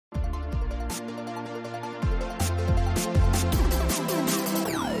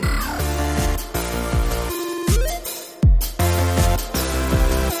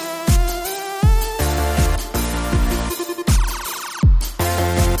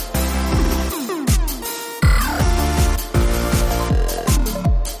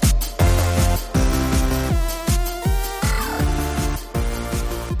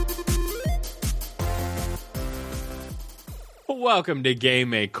Welcome to Game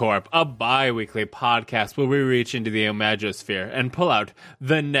Make Corp, a bi-weekly podcast where we reach into the Imagosphere and pull out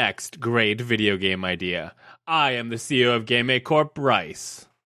the next great video game idea. I am the CEO of Game Make Corp, Bryce.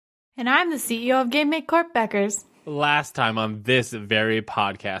 And I'm the CEO of Game Make Corp, Beckers. Last time on this very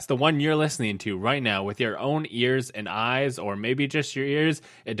podcast, the one you're listening to right now with your own ears and eyes, or maybe just your ears,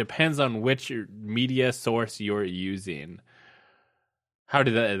 it depends on which media source you're using. How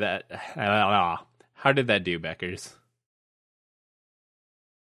did that do, Beckers?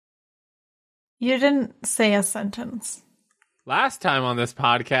 You didn't say a sentence. Last time on this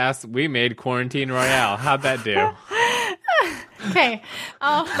podcast, we made Quarantine Royale. How'd that do? Okay.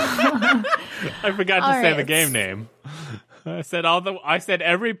 I forgot to say the game name. I said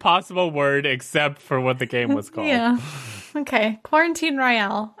every possible word except for what the game was called. Yeah. Okay. Quarantine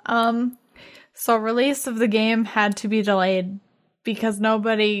Royale. So release of the game had to be delayed because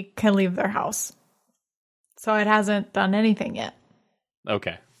nobody can leave their house. So it hasn't done anything yet.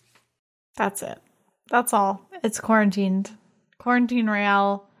 Okay. That's it. That's all. It's quarantined. Quarantine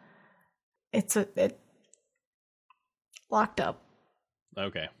Royale. It's locked up.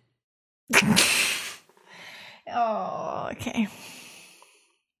 Okay. Oh, okay.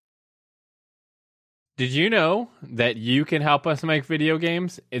 Did you know that you can help us make video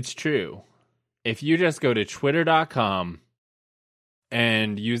games? It's true. If you just go to twitter.com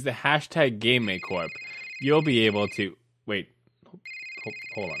and use the hashtag GameMakeCorp, you'll be able to... Wait.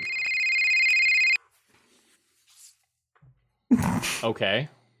 Hold on. Okay.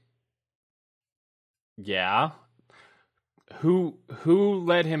 Yeah. Who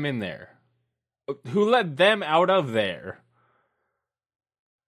let him in there? Who let them out of there?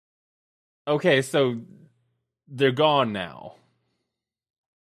 Okay, so they're gone now.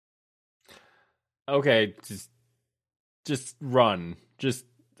 Okay, just run. Just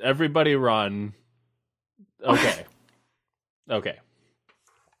everybody run. Okay. Okay.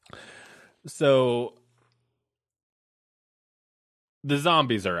 So the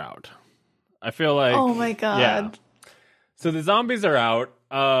zombies are out. I feel like... Oh my god. Yeah. So the zombies are out.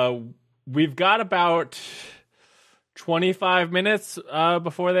 We've got about 25 minutes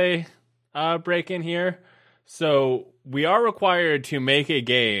before they break in here. So we are required to make a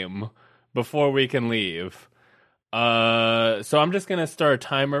game before we can leave. So I'm just going to start a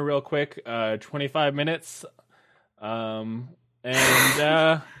timer real quick. 25 minutes. And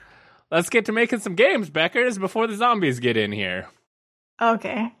let's get to making some games, Beckers, before the zombies get in here.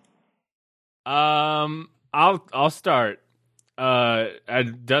 Okay. I'll start.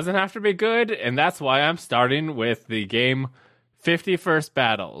 It doesn't have to be good, and that's why I'm starting with the game 50 First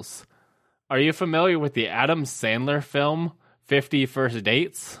Battles. Are you familiar with the Adam Sandler film 50 First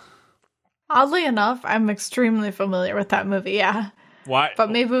Dates? Oddly enough, I'm extremely familiar with that movie, yeah. Why?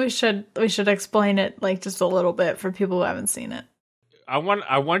 But maybe we should explain it like just a little bit for people who haven't seen it. I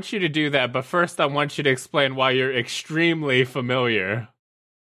want you to do that, but first I want you to explain why you're extremely familiar.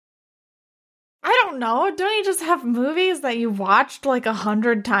 I don't know. Don't you just have movies that you watched like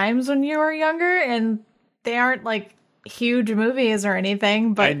 100 times when you were younger, and they aren't like huge movies or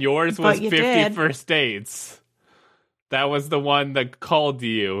anything? But and yours was 50 did. First Dates. That was the one that called to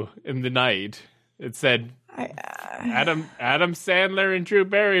you in the night. It said Adam Sandler and Drew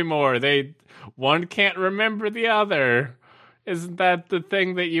Barrymore. One can't remember the other. Isn't that the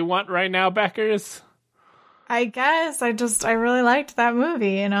thing that you want right now, Beckers? I guess I really liked that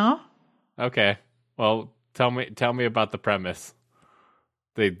movie, you know? Okay. Well, tell me about the premise.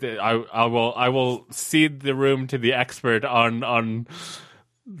 I will cede the room to the expert on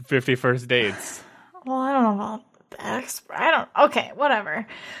 50 First Dates. Well, I don't know about the expert. Okay, whatever.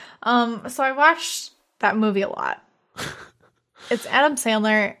 So I watched that movie a lot. It's Adam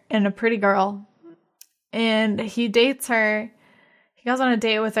Sandler and a pretty girl, and he dates her. He goes on a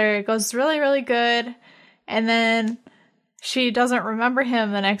date with her. It goes really, really good, and then she doesn't remember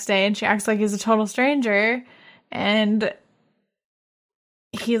him the next day, and she acts like he's a total stranger, and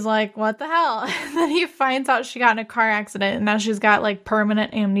he's like, what the hell? And then he finds out she got in a car accident, and now she's got, like,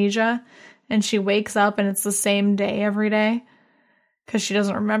 permanent amnesia, and she wakes up, and it's the same day every day, because she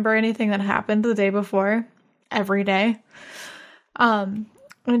doesn't remember anything that happened the day before, every day.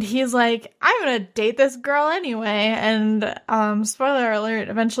 And he's like, I'm gonna date this girl anyway, and, spoiler alert,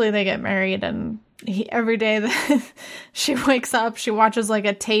 eventually they get married, and every day that she wakes up, she watches like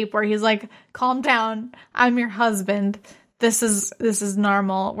a tape where he's like, calm down, I'm your husband, this is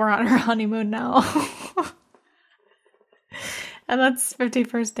normal, we're on our honeymoon now. And that's 50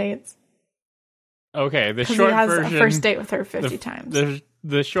 First Dates. Okay, the short he has version, a first date with her 50 times.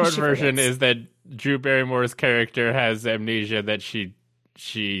 The short version is that Drew Barrymore's character has amnesia, that she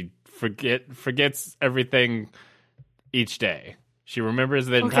forgets everything each day. She remembers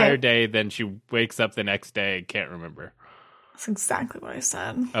the entire day, then she wakes up the next day and can't remember. That's exactly what I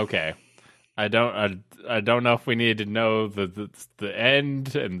said. Okay. I don't know if we need to know the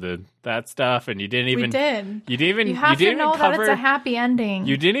end and that stuff, and you didn't even. We did. You have to know cover, that it's a happy ending.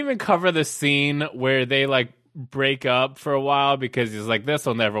 You didn't even cover the scene where they like break up for a while because he's like, this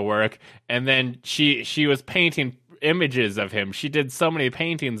will never work, and then she was painting images of him. She did so many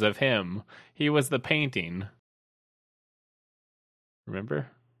paintings of him. He was the painting. Remember?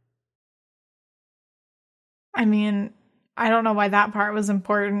 I mean, I don't know why that part was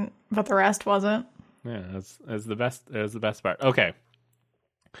important, but the rest wasn't. Yeah, that's the best. That was the best part. Okay,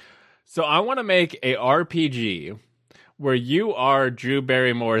 so I want to make a RPG where you are Drew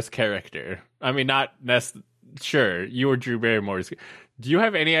Barrymore's character. I mean, sure, you were Drew Barrymore's. Do you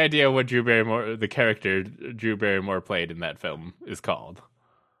have any idea what the character Drew Barrymore played in that film is called?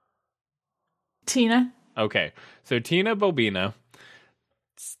 Tina. Okay, so Tina Bobina.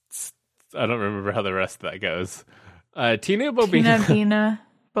 I don't remember how the rest of that goes. Tina Bobina. Tina, Bina,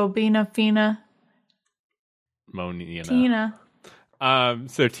 Bobina, Fina. Monina. Tina.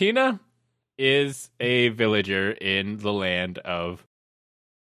 So Tina is a villager in the land of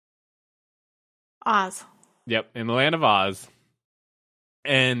Oz. Yep, in the land of Oz.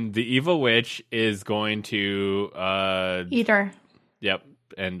 And the evil witch is going to eat her. Yep,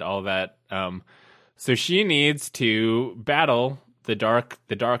 and all that. So she needs to battle the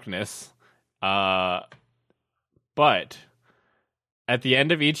darkness. But at the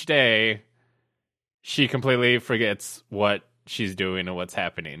end of each day, she completely forgets what she's doing and what's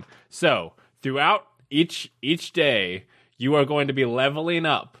happening. So throughout each day, you are going to be leveling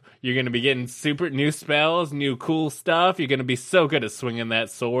up. You're going to be getting super new spells, new cool stuff. You're going to be so good at swinging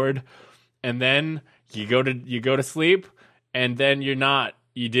that sword. And then you go to sleep, and then you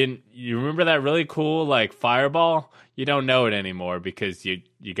remember that really cool like fireball? You don't know it anymore because you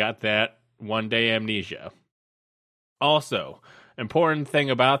got that one day amnesia. Also, important thing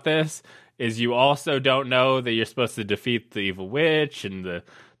about this is you also don't know that you're supposed to defeat the evil witch and the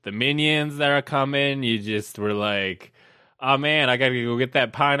minions that are coming. You just were like, oh man, I gotta go get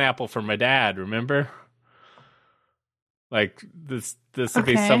that pineapple for my dad, remember? Like, this would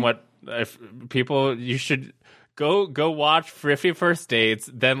be somewhat... If people, you should go watch 50 First Dates,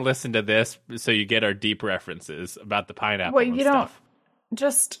 then listen to this so you get our deep references about the pineapple and stuff.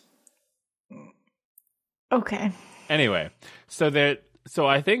 Okay. Anyway, so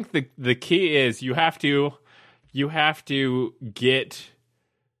I think the key is you have to get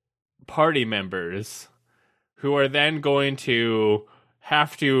party members who are then going to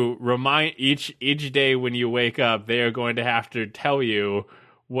have to remind each day when you wake up, they are going to have to tell you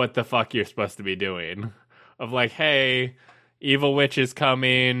what the fuck you're supposed to be doing. Of like, hey, evil witch is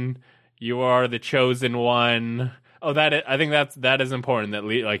coming, you are the chosen one. I think that is important, that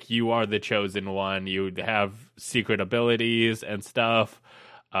like you are the chosen one. You have secret abilities and stuff,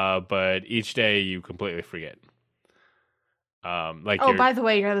 but each day you completely forget. By the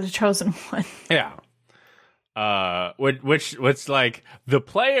way, you're the chosen one. Yeah. Which like the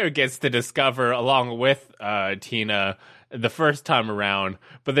player gets to discover along with Tina the first time around,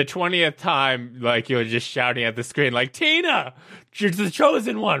 but the 20th time, like, you're just shouting at the screen like, Tina, you're the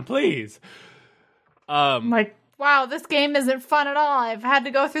chosen one, please. Like, wow, this game isn't fun at all. I've had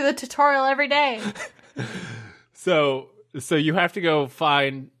to go through the tutorial every day. So you have to go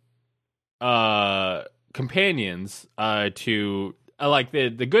find companions to like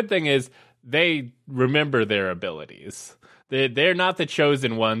the good thing is they remember their abilities. They're not the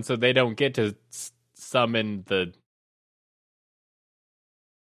chosen one, so they don't get to summon the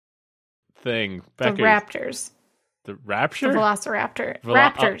thing. The raptors. The rapture? The velociraptor.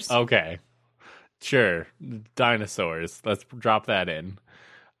 Raptors. Okay. Sure. Dinosaurs. Let's drop that in.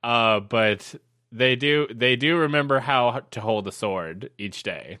 But they do remember how to hold a sword each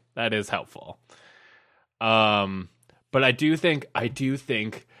day. That is helpful. But I do think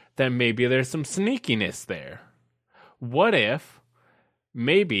that maybe there's some sneakiness there. What if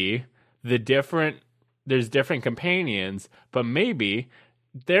maybe there's different companions, but maybe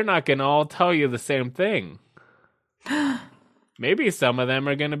they're not going to all tell you the same thing. Maybe some of them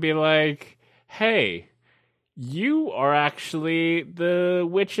are going to be like, hey, you are actually the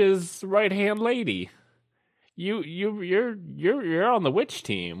witch's right-hand lady. You're on the witch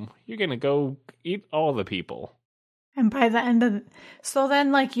team. You're going to go eat all the people. And by the end of so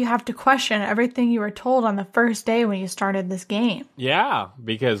then, like, you have to question everything you were told on the first day when you started this game. Yeah,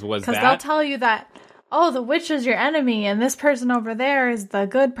 because they'll tell you that, oh, the witch is your enemy, and this person over there is the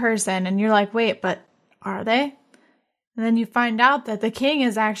good person, and you're like, wait, but are they? And then you find out that the king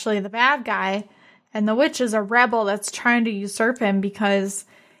is actually the bad guy, And the witch is a rebel that's trying to usurp him because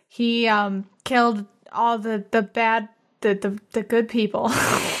he killed all the good people.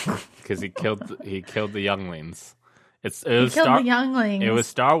 Because he killed the younglings. The younglings. It was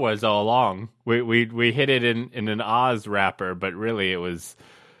Star Wars all along. We hit it in an Oz wrapper, but really it was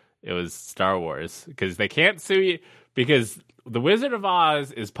Star Wars, because they can't sue you because the Wizard of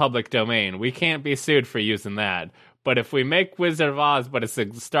Oz is public domain. We can't be sued for using that. But if we make Wizard of Oz, but it's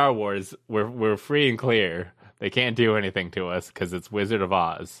a Star Wars, we're free and clear. They can't do anything to us because it's Wizard of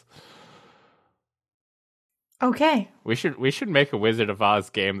Oz. Okay. We should make a Wizard of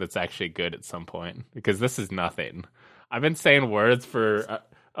Oz game that's actually good at some point, because this is nothing. I've been saying words for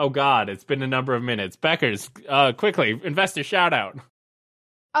oh god, it's been a number of minutes. Beckers, quickly, investor shout out.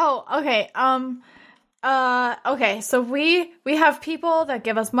 Oh, okay. Okay, so we have people that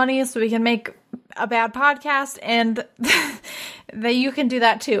give us money so we can make a bad podcast, and that you can do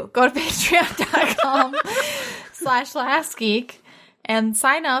that too. Go to patreon.com/lastgeek and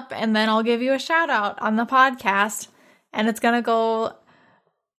sign up, and then I'll give you a shout out on the podcast, and it's gonna go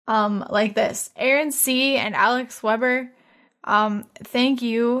like this. Aaron C. and Alex Weber, thank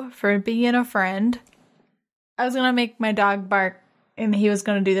you for being a friend. I was gonna make my dog bark and he was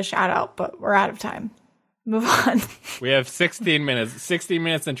gonna do the shout out, but we're out of time. Move on. We have 16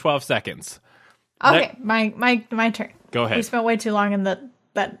 minutes and 12 seconds. Okay, my turn. Go ahead. We spent way too long in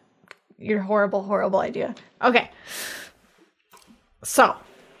that your horrible idea. Okay. So,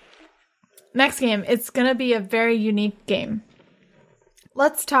 next game, it's going to be a very unique game.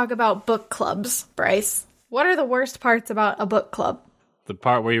 Let's talk about book clubs, Bryce. What are the worst parts about a book club? The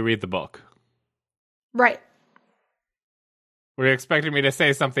part where you read the book. Right. Were you expecting me to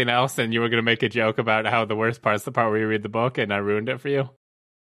say something else and you were going to make a joke about how the worst part's the part where you read the book and I ruined it for you?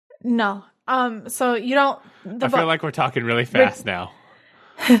 No. So you don't... I feel like we're talking really fast now.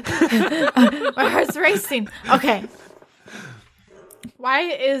 My heart's racing. Okay. Why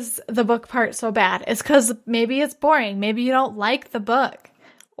is the book part so bad? It's because maybe it's boring. Maybe you don't like the book.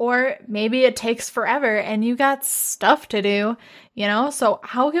 Or maybe it takes forever and you got stuff to do, you know? So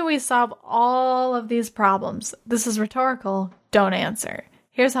how can we solve all of these problems? This is rhetorical. Don't answer.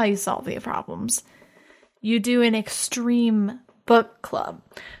 Here's how you solve the problems. You do an extreme book club.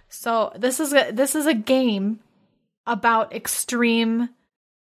 So this is a game about extreme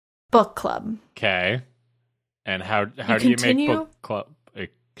book club. Okay. And how do you make book club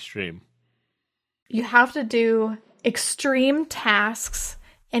extreme? You have to do extreme tasks,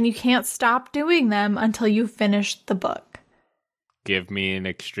 and you can't stop doing them until you finish the book. Give me an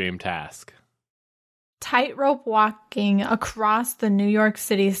extreme task. Tightrope walking across the New York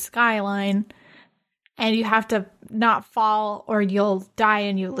City skyline, and you have to not fall or you'll die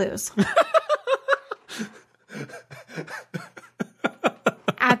and you lose.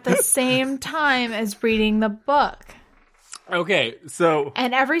 At the same time as reading the book. Okay, so...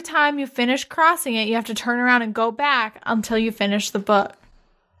 And every time you finish crossing it, you have to turn around and go back until you finish the book.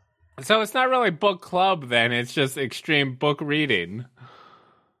 So it's not really book club then, it's just extreme book reading.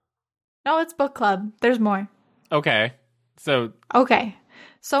 No, it's book club. There's more. Okay. So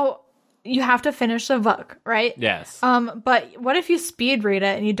you have to finish the book, right? Yes. But what if you speed read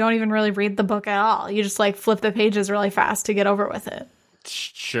it and you don't even really read the book at all? You just like flip the pages really fast to get over with it.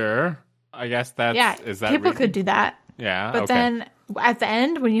 Sure. I guess that's... Yeah, is that people could do that. Yeah, But then at the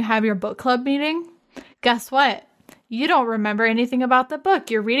end, when you have your book club meeting, guess what? You don't remember anything about the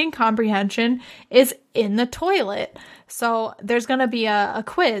book. Your reading comprehension is in the toilet. So there's going to be a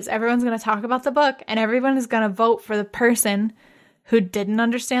quiz. Everyone's going to talk about the book, and everyone is going to vote for the person who didn't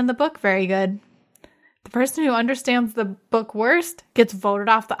understand the book very good. The person who understands the book worst gets voted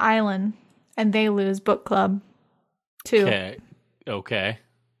off the island, and they lose book club too. Okay.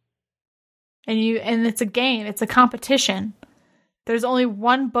 And it's a game. It's a competition. There's only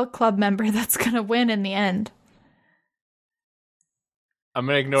one book club member that's going to win in the end. I'm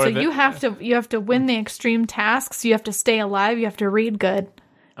going to ignore that. So you have to win the extreme tasks. You have to stay alive. You have to read good.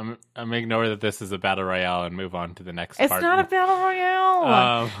 I'm going to ignore that this is a battle royale and move on to the next part. It's not a battle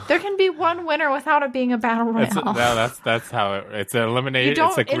royale. There can be one winner without it being a battle royale. That's how it's eliminated.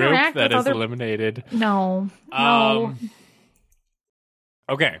 It's a group that is eliminated. No.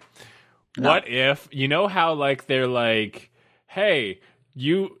 Okay. No. What if, you know how like they're like, hey,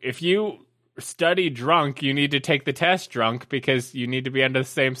 if you study drunk, you need to take the test drunk because you need to be under the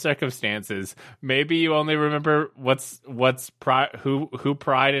same circumstances. Maybe you only remember who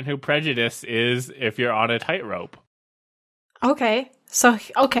pride and who prejudice is if you're on a tightrope. Okay. So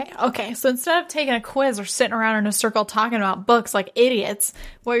instead of taking a quiz or sitting around in a circle talking about books like idiots,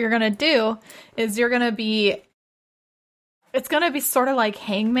 what you're going to do is you're going to be it's going to be sort of like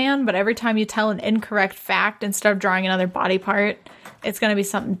Hangman, but every time you tell an incorrect fact instead of drawing another body part, it's going to be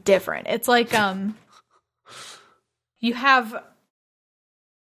something different. It's like you have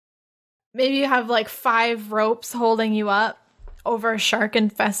like 5 ropes holding you up over shark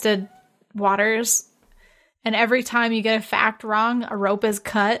infested waters, and every time you get a fact wrong, a rope is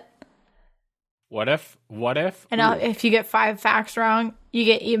cut. What if? And if you get 5 facts wrong, you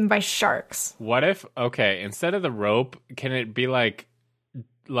get eaten by sharks. What if, okay, instead of the rope, can it be like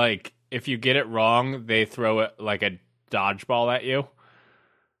if you get it wrong, they throw it like a dodgeball at you?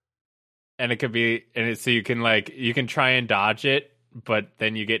 And it could be, so you can try and dodge it, but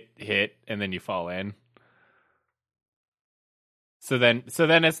then you get hit and then you fall in. So then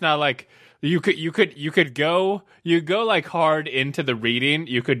it's not like you could go like hard into the reading.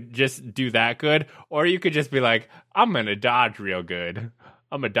 You could just do that good, or you could just be like, I'm gonna dodge real good.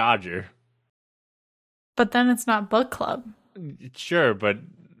 I'm a dodger. But then it's not book club. Sure, but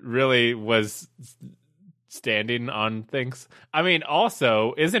really was standing on things. I mean,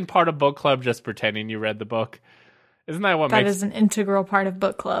 also, isn't part of book club just pretending you read the book? Isn't that what that is an integral part of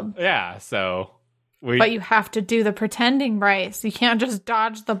book club? Yeah, so. But you have to do the pretending, Bryce. You can't just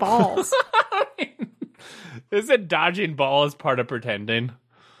dodge the balls. Isn't dodging balls part of pretending?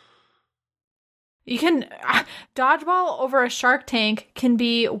 You can dodgeball over a Shark Tank can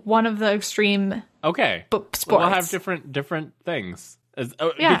be one of the extreme sports. We'll have different things.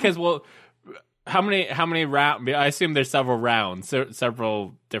 Because how many rounds? I assume there's several rounds,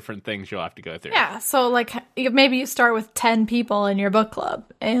 several different things you'll have to go through. Yeah, so like maybe you start with 10 people in your book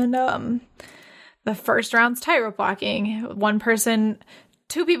club, and the first round's tightrope walking.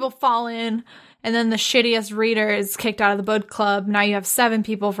 2 people fall in, and then the shittiest reader is kicked out of the book club. Now you have 7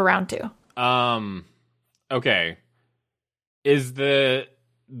 people for round 2. Okay. Is the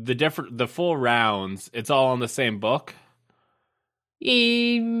full rounds, it's all in the same book?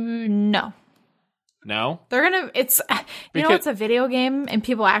 No. No? They're gonna, it's a video game, and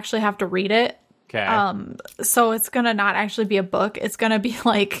people actually have to read it. Okay. So it's gonna not actually be a book. It's gonna be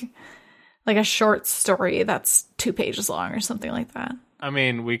like a short story that's 2 pages long or something like that. I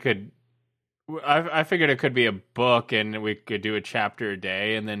mean, I figured it could be a book, and we could do a chapter a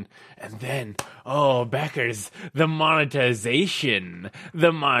day, and then Beckers, the monetization,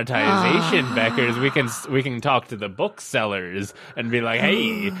 Beckers. We can talk to the booksellers and be like,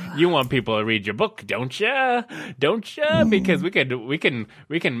 hey, you want people to read your book, don't ya? Because we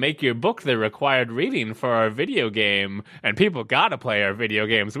can make your book the required reading for our video game, and people gotta play our video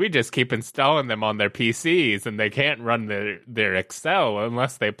games. We just keep installing them on their PCs, and they can't run their Excel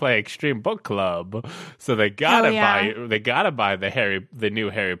unless they play Extreme Book Club. So they gotta buy the new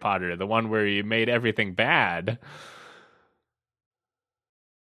Harry Potter, the one where you made everything bad.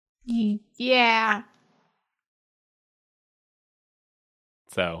 Yeah.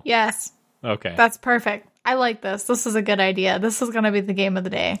 So. Yes. Okay. That's perfect. I like this. This is a good idea. This is going to be the game of the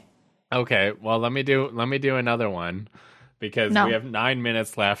day. Okay. Well, let me do another one, because we have 9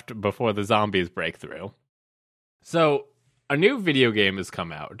 minutes left before the zombies break through. So, a new video game has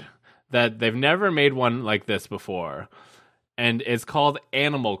come out that they've never made one like this before, and it's called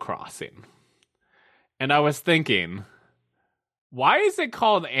Animal Crossing. And I was thinking, why is it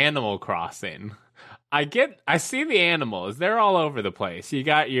called Animal Crossing? I see the animals. They're all over the place. You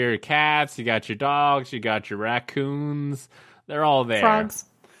got your cats, you got your dogs, you got your raccoons. They're all there. Frogs.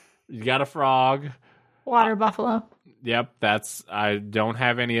 You got a frog. Water buffalo. Yep, I don't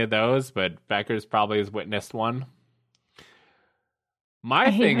have any of those, but Becker's probably has witnessed one.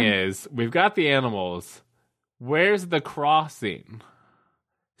 My thing is, we've got the animals. Where's the crossing?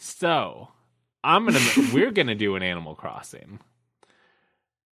 So, we're gonna do an Animal Crossing.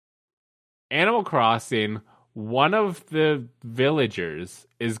 Animal Crossing, one of the villagers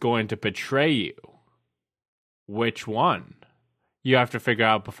is going to betray you. Which one? You have to figure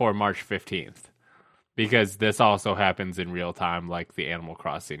out before March 15th. Because this also happens in real time, like the Animal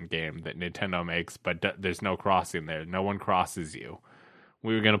Crossing game that Nintendo makes, but there's no crossing there. No one crosses you.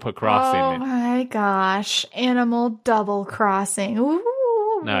 We were going to put crossing in. Oh my gosh. Animal double crossing. Ooh.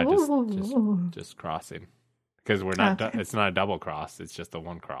 No, just crossing. Because we're not, okay. It's not a double cross. It's just a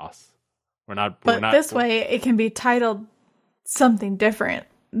one cross. This way it can be titled something different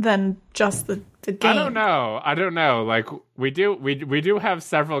than just the game. I don't know. Like we do have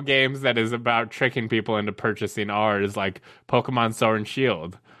several games that is about tricking people into purchasing ours, like Pokemon Sword and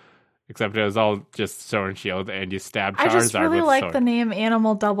Shield. Except it was all just Sword and Shield, and you stabbed Charizard I just really with a like sword. the name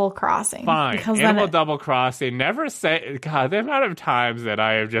Animal Double Crossing. Fine. Because Animal Double Crossing. Never say... God, the amount of times that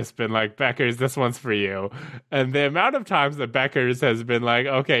I have just been like, Beckers, this one's for you. And the amount of times that Beckers has been like,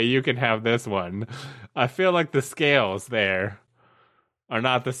 okay, you can have this one. I feel like the scales there are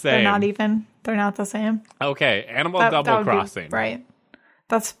not the same. they're not even. They're not the same. Okay, Animal That Double would be Crossing. right.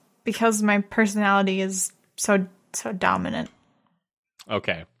 That's because my personality is so dominant.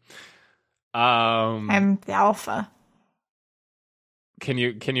 Okay. I'm the alpha. Can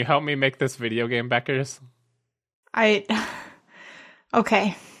you help me make this video game, Beckers?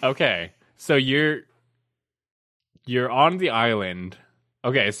 Okay. Okay. So you're on the island.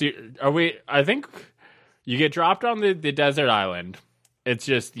 Okay, so I think you get dropped on the desert island. It's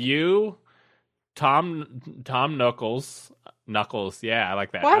just you, Tom Knuckles. Yeah, I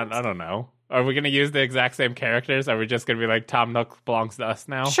like that. What? I don't know. Are we going to use the exact same characters? Are we just going to be like Tom Nook belongs to us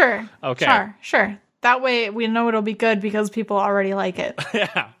now? Sure. Okay. Sure. That way we know it'll be good because people already like it.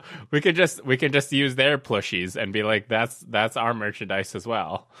 Yeah. We can just use their plushies and be like, that's our merchandise as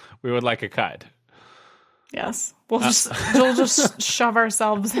well. We would like a cut. Yes. We'll just shove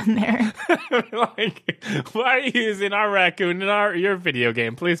ourselves in there. Like, why are you using our raccoon in your video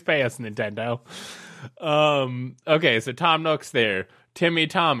game? Please pay us, Nintendo. Okay, so Tom Nook's there. Timmy,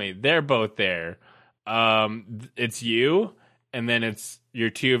 Tommy, they're both there. It's you, and then it's your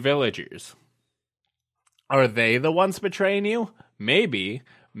two villagers. Are they the ones betraying you? Maybe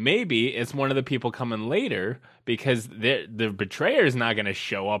it's one of the people coming later because the betrayer's not going to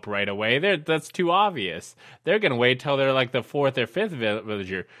show up right away. That's too obvious. They're going to wait till they're like the fourth or fifth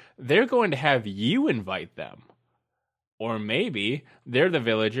villager. They're going to have you invite them. Or maybe they're the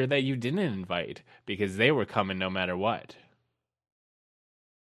villager that you didn't invite because they were coming no matter what.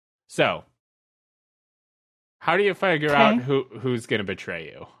 So, how do you figure out who's going to betray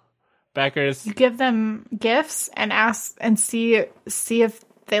you? Beckers? You give them gifts and ask and see if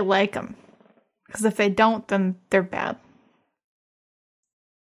they like them. Because if they don't, then they're bad.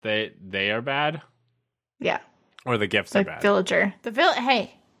 They are bad? Yeah. Or the gifts are bad? Villager.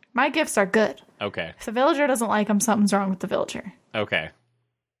 Hey, my gifts are good. Okay. If the villager doesn't like them, something's wrong with the villager. Okay.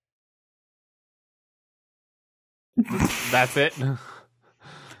 That's it?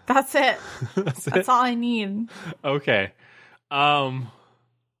 That's it. That's all I need. Okay.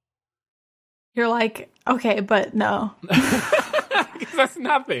 You're like, okay, but no. That's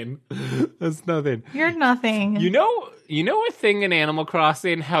nothing. That's nothing. You're nothing. You know a thing in Animal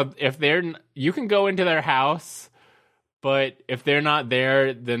Crossing, how if you can go into their house, but if they're not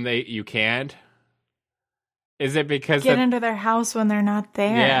there, then you can't? Is it because... Get into their house when they're not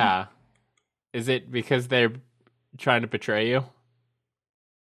there. Yeah. Is it because they're trying to betray you?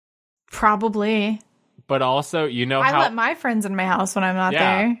 Probably. But also, I let my friends in my house when I'm not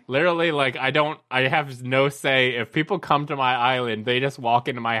there. Literally, like, I have no say. If people come to my island, they just walk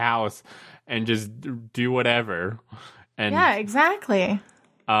into my house and just do whatever. And yeah, exactly.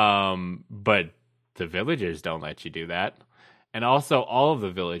 But the villagers don't let you do that. And also, all of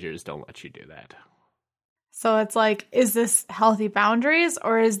the villagers don't let you do that. So it's like, is this healthy boundaries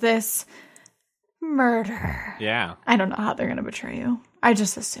or is this murder? Yeah. I don't know how they're going to betray you. I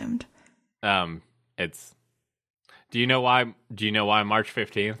just assumed. Do you know why March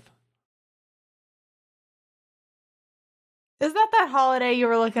 15th? Is that holiday you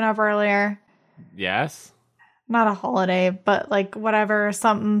were looking up earlier? Yes. Not a holiday, but like whatever,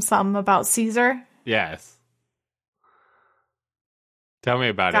 something about Caesar? Yes. Tell me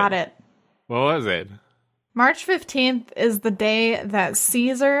about it. Got it. What was it? March 15th is the day that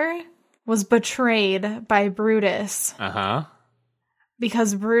Caesar was betrayed by Brutus. Uh-huh.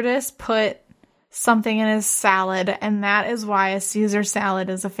 Because Brutus put something in his salad, and that is why a Caesar salad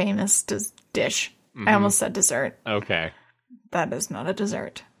is a famous dish. Mm-hmm. I almost said dessert. Okay. That is not a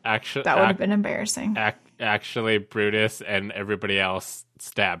dessert. Actually, that would have been embarrassing. Actually, Brutus and everybody else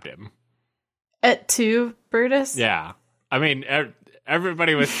stabbed him. To Brutus? Yeah. I mean,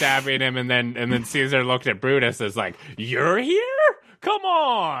 everybody was stabbing him, and then Caesar looked at Brutus as like, "You're here? Come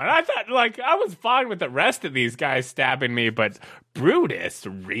on!" I thought, like, I was fine with the rest of these guys stabbing me, but Brutus,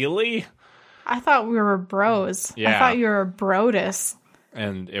 really? I thought we were bros. Yeah. I thought you were Brodus.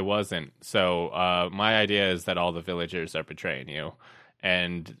 And it wasn't. So my idea is that all the villagers are betraying you,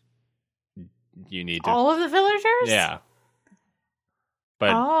 and you need to... All of the villagers? Yeah.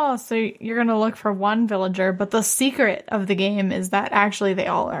 But oh, so you're going to look for one villager, but the secret of the game is that actually they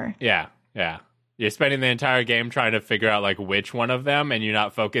all are. Yeah, yeah. You're spending the entire game trying to figure out, like, which one of them, and you're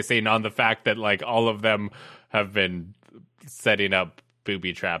not focusing on the fact that, like, all of them have been setting up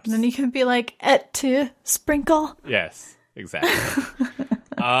booby traps. And then you can be like, et tu, sprinkle. Yes, exactly.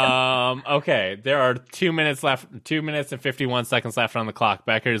 Okay, there are 2 minutes left. 2 minutes and 51 seconds left on the clock.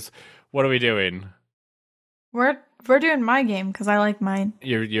 Beckers, what are we doing? We're doing my game because I like mine.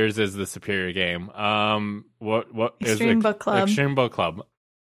 Yours is the superior game. What Extreme is Book Club. Extreme Book Club.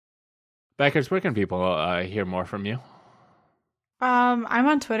 Beckers, where can people hear more from you? I'm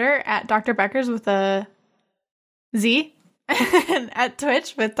on Twitter at Dr. Beckers with a Z, and at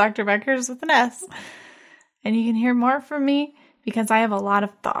Twitch with Dr. Beckers with an S. And you can hear more from me because I have a lot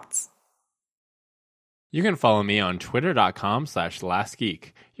of thoughts. You can follow me on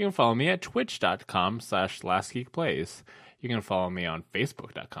twitter.com/lastgeek. You can follow me at twitch.com/lastgeekplays. You can follow me on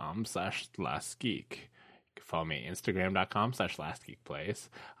facebook.com/lastgeek. You can follow me at instagram.com/lastgeekplays.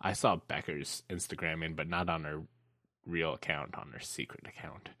 I saw Becker's Instagram in, but not on her real account, on her secret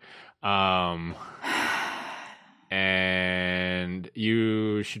account. And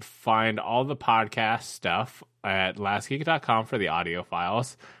you should find all the podcast stuff at lastgeek.com for the audio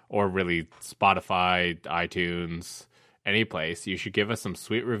files, or really Spotify, iTunes, any place. You should give us some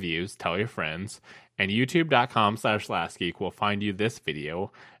sweet reviews, tell your friends, and youtube.com/lastgeek will find you this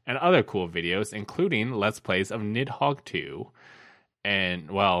video and other cool videos, including Let's Plays of Nidhogg 2,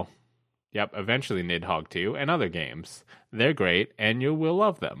 and, well, eventually Nidhogg 2 and other games. They're great, and you will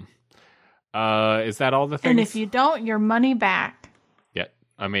love them. Is that all the things? And if you don't, your money back. Yeah,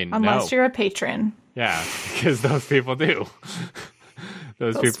 I mean, unless you're a patron. Yeah, because those people do.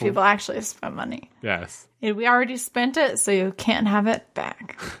 those people actually spend money. Yes. And we already spent it, so you can't have it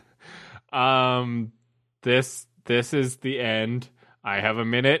back. This is the end. I have a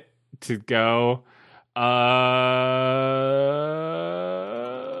minute to go.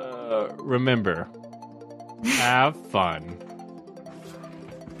 Remember, have fun.